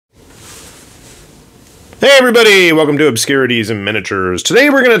Hey everybody, welcome to Obscurities and Miniatures.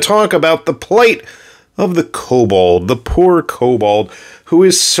 Today we're going to talk about the plight of the kobold, the poor kobold, who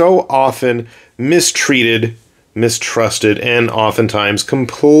is so often mistreated, mistrusted, and oftentimes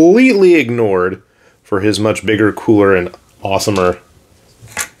completely ignored for his much bigger, cooler, and awesomer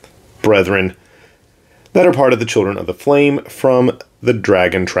brethren that are part of the Children of the Flame from the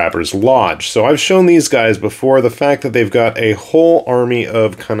Dragon Trappers Lodge. So I've shown these guys before, the fact that they've got a whole army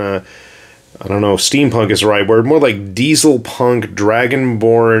of kind of, I don't know if steampunk is the right word, more like diesel punk,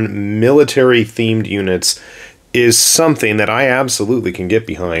 Dragnoborn, military-themed units is something that I absolutely can get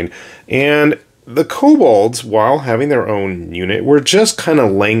behind. And the kobolds, while having their own unit, were just kind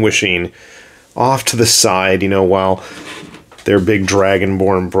of languishing off to the side, you know, while their big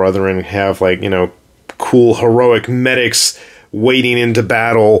Dragonborn brethren have, like, you know, cool heroic medics wading into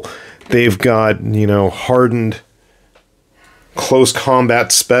battle. They've got, you know, hardened close combat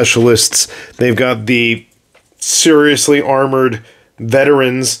specialists. They've got the seriously armored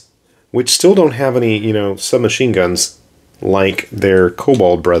veterans, which still don't have any, you know, submachine guns like their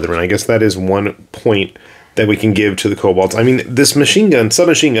kobold brethren. I guess that is one point that we can give to the kobolds. I mean, this machine gun,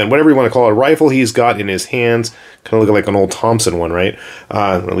 submachine gun, whatever you want to call it, rifle he's got in his hands, kind of looking like an old Thompson one, right?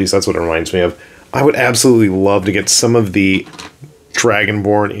 At least that's what it reminds me of. I would absolutely love to get some of the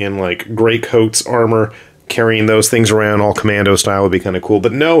Dragonborn in, like, gray coats, armor, carrying those things around all commando style would be kind of cool.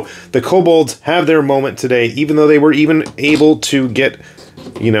 But no, the kobolds have their moment today, even though they were even able to get,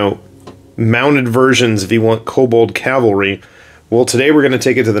 you know, mounted versions if you want kobold cavalry. Well, today we're going to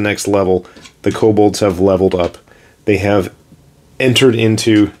take it to the next level. The kobolds have leveled up. They have entered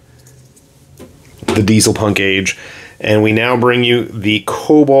into the diesel punk age, and we now bring you the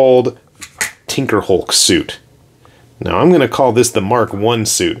kobold Tinker Hulk suit. Now I'm going to call this the Mark I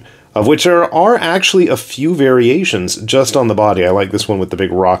suit, of which there are actually a few variations just on the body. I like this one with the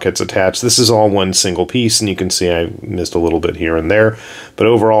big rockets attached. This is all one single piece, and you can see I missed a little bit here and there. But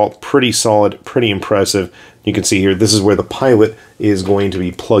overall, pretty solid, pretty impressive. You can see here, this is where the pilot is going to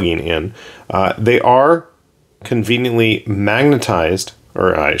be plugging in. They are conveniently magnetized,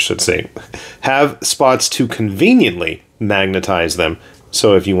 or I should say, have spots to conveniently magnetize them.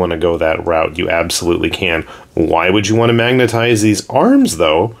 So if you want to go that route, you absolutely can. Why would you want to magnetize these arms,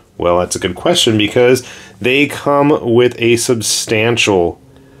 though? Well, that's a good question, because they come with a substantial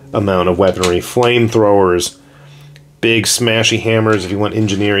amount of weaponry. Flamethrowers, big smashy hammers if you want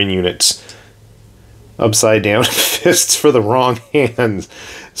engineering units, upside down fists for the wrong hands.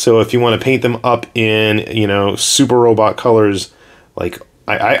 So if you want to paint them up in, you know, super robot colors, like,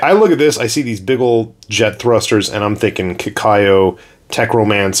 I look at this, I see these big old jet thrusters, and I'm thinking Kakayo,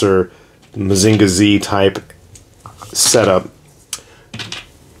 Techromancer, Mazinga Z type setup.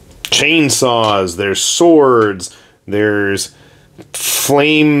 Chainsaws, there's swords, there's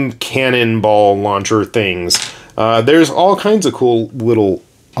flame cannonball launcher things. There's all kinds of cool little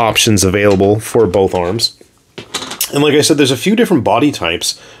options available for both arms. And like I said, there's a few different body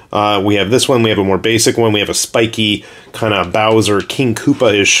types. We have this one, we have a more basic one, we have a spiky, kind of Bowser, King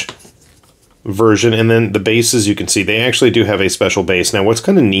Koopa-ish version, and then the bases, you can see they actually do have a special base. Now what's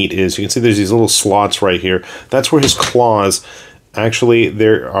kind of neat is you can see there's these little slots right here. That's where his claws, actually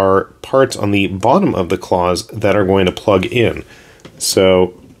there are parts on the bottom of the claws that are going to plug in.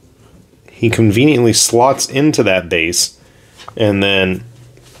 So he conveniently slots into that base, and then,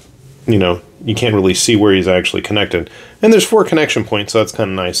 you know, you can't really see where he's actually connected. And there's 4 connection points, so that's kind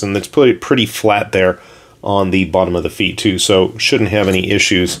of nice, and it's pretty flat there on the bottom of the feet too, so shouldn't have any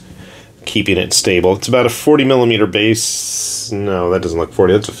issues keeping it stable. It's about a 40mm base. No, that doesn't look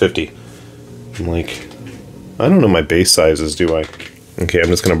 40. That's a 50. I'm like, I don't know my base sizes, do I? Okay, I'm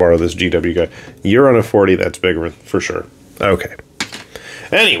just going to borrow this GW guy. You're on a 40. That's bigger for sure. Okay.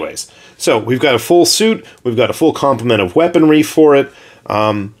 Anyways, so we've got a full suit. We've got a full complement of weaponry for it.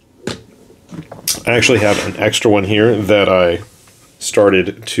 I actually have an extra one here that I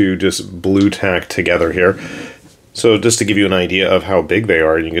started to just blue tack together here. So just to give you an idea of how big they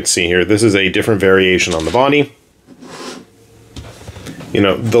are, you can see here, this is a different variation on the body. You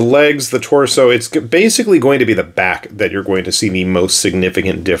know, the legs, the torso, it's basically going to be the back that you're going to see the most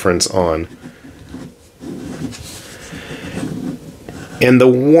significant difference on. And the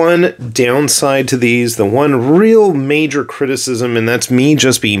one downside to these, the one real major criticism, and that's me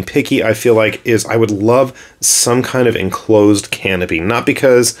just being picky, I feel like, is I would love some kind of enclosed canopy. Not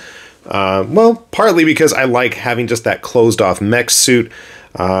because, well, partly because I like having just that closed-off mech suit.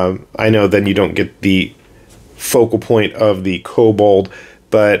 I know then you don't get the focal point of the kobold,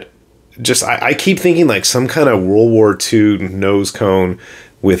 but just I keep thinking like some kind of World War II nose cone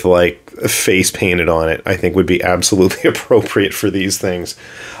with like face painted on it, I think would be absolutely appropriate for these things.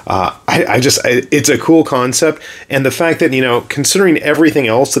 It's a cool concept, and the fact that, you know, considering everything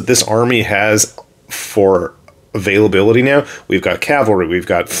else that this army has for availability now, we've got cavalry, we've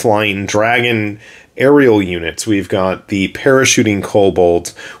got flying dragon aerial units, we've got the parachuting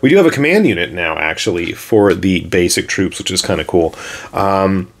kobolds. We do have a command unit now, actually, for the basic troops, which is kind of cool.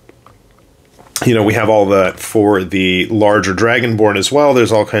 You know, we have all that for the larger Dragnoborn as well.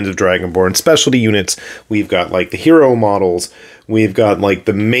 There's all kinds of Dragnoborn specialty units. We've got, like, the hero models. We've got, like,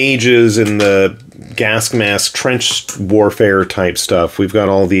 the mages and the gas mask trench warfare type stuff. We've got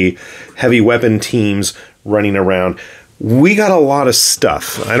all the heavy weapon teams running around. We got a lot of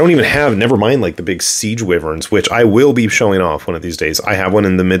stuff. I don't even have, never mind, like, the big siege wyverns, which I will be showing off one of these days. I have one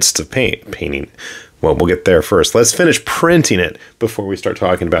in the midst of painting. Well, we'll get there first. Let's finish printing it before we start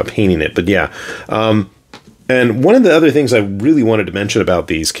talking about painting it. But yeah, and one of the other things I really wanted to mention about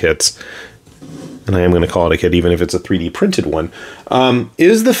these kits, and I am going to call it a kit even if it's a 3D printed one,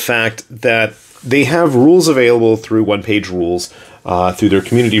 is the fact that they have rules available through one-page rules, through their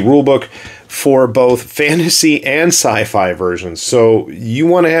community rulebook, for both fantasy and sci-fi versions. So you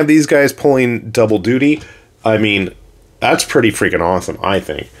want to have these guys pulling double duty? I mean, that's pretty freaking awesome, I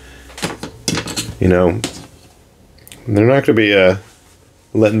think. You know, they're not going to be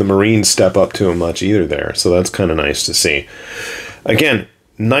letting the Marines step up to them much either there, so that's kind of nice to see. Again,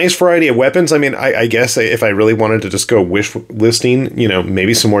 nice variety of weapons. I mean, I guess if I really wanted to just go wish listing, you know,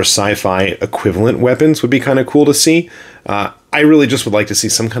 maybe some more sci-fi equivalent weapons would be kind of cool to see. I really just would like to see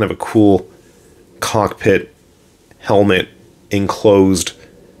some kind of a cool cockpit helmet enclosed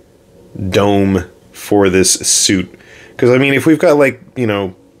dome for this suit. Because, I mean, if we've got, like, you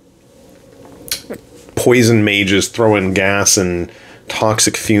know, poison mages throwing gas and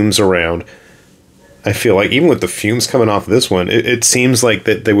toxic fumes around, I feel like even with the fumes coming off this one, it seems like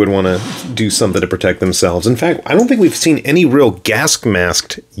that they would want to do something to protect themselves. In fact, I don't think we've seen any real gas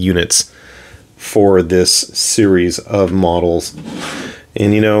masked units for this series of models.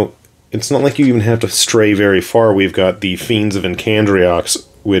 And, you know, it's not like you even have to stray very far. We've got the Fiends of Incandriox,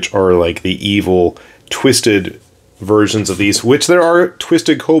 which are like the evil, twisted versions of these, which there are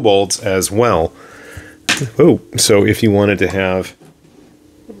twisted kobolds as well. Oh, so if you wanted to have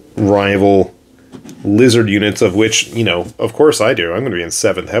rival lizard units, of which, you know, of course I do. I'm going to be in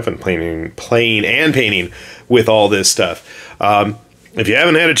 7th Heaven playing and painting with all this stuff. If you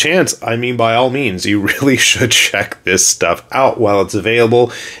haven't had a chance, I mean, by all means, you really should check this stuff out while it's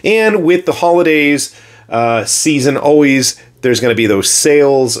available. And with the holidays season, always there's going to be those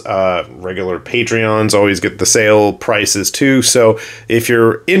sales. Regular Patreons always get the sale prices too. So if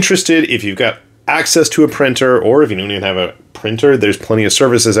you're interested, if you've got access to a printer, or if you don't even have a printer, there's plenty of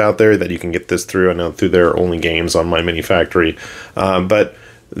services out there that you can get this through. I know through their only games on My Mini Factory. But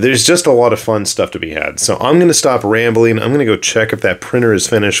there's just a lot of fun stuff to be had. So I'm going to stop rambling. I'm going to go check if that printer is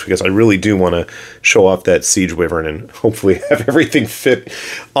finished, because I really do want to show off that Siege Wyvern and hopefully have everything fit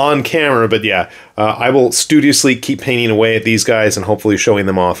on camera. But yeah, I will studiously keep painting away at these guys and hopefully showing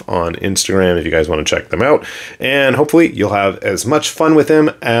them off on Instagram if you guys want to check them out. And hopefully you'll have as much fun with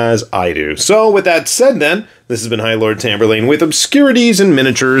them as I do. So with that said then, this has been High Lord Tamberlane with Obscurities and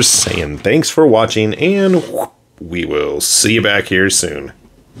Miniatures, saying thanks for watching, and we will see you back here soon.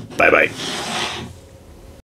 Bye-bye.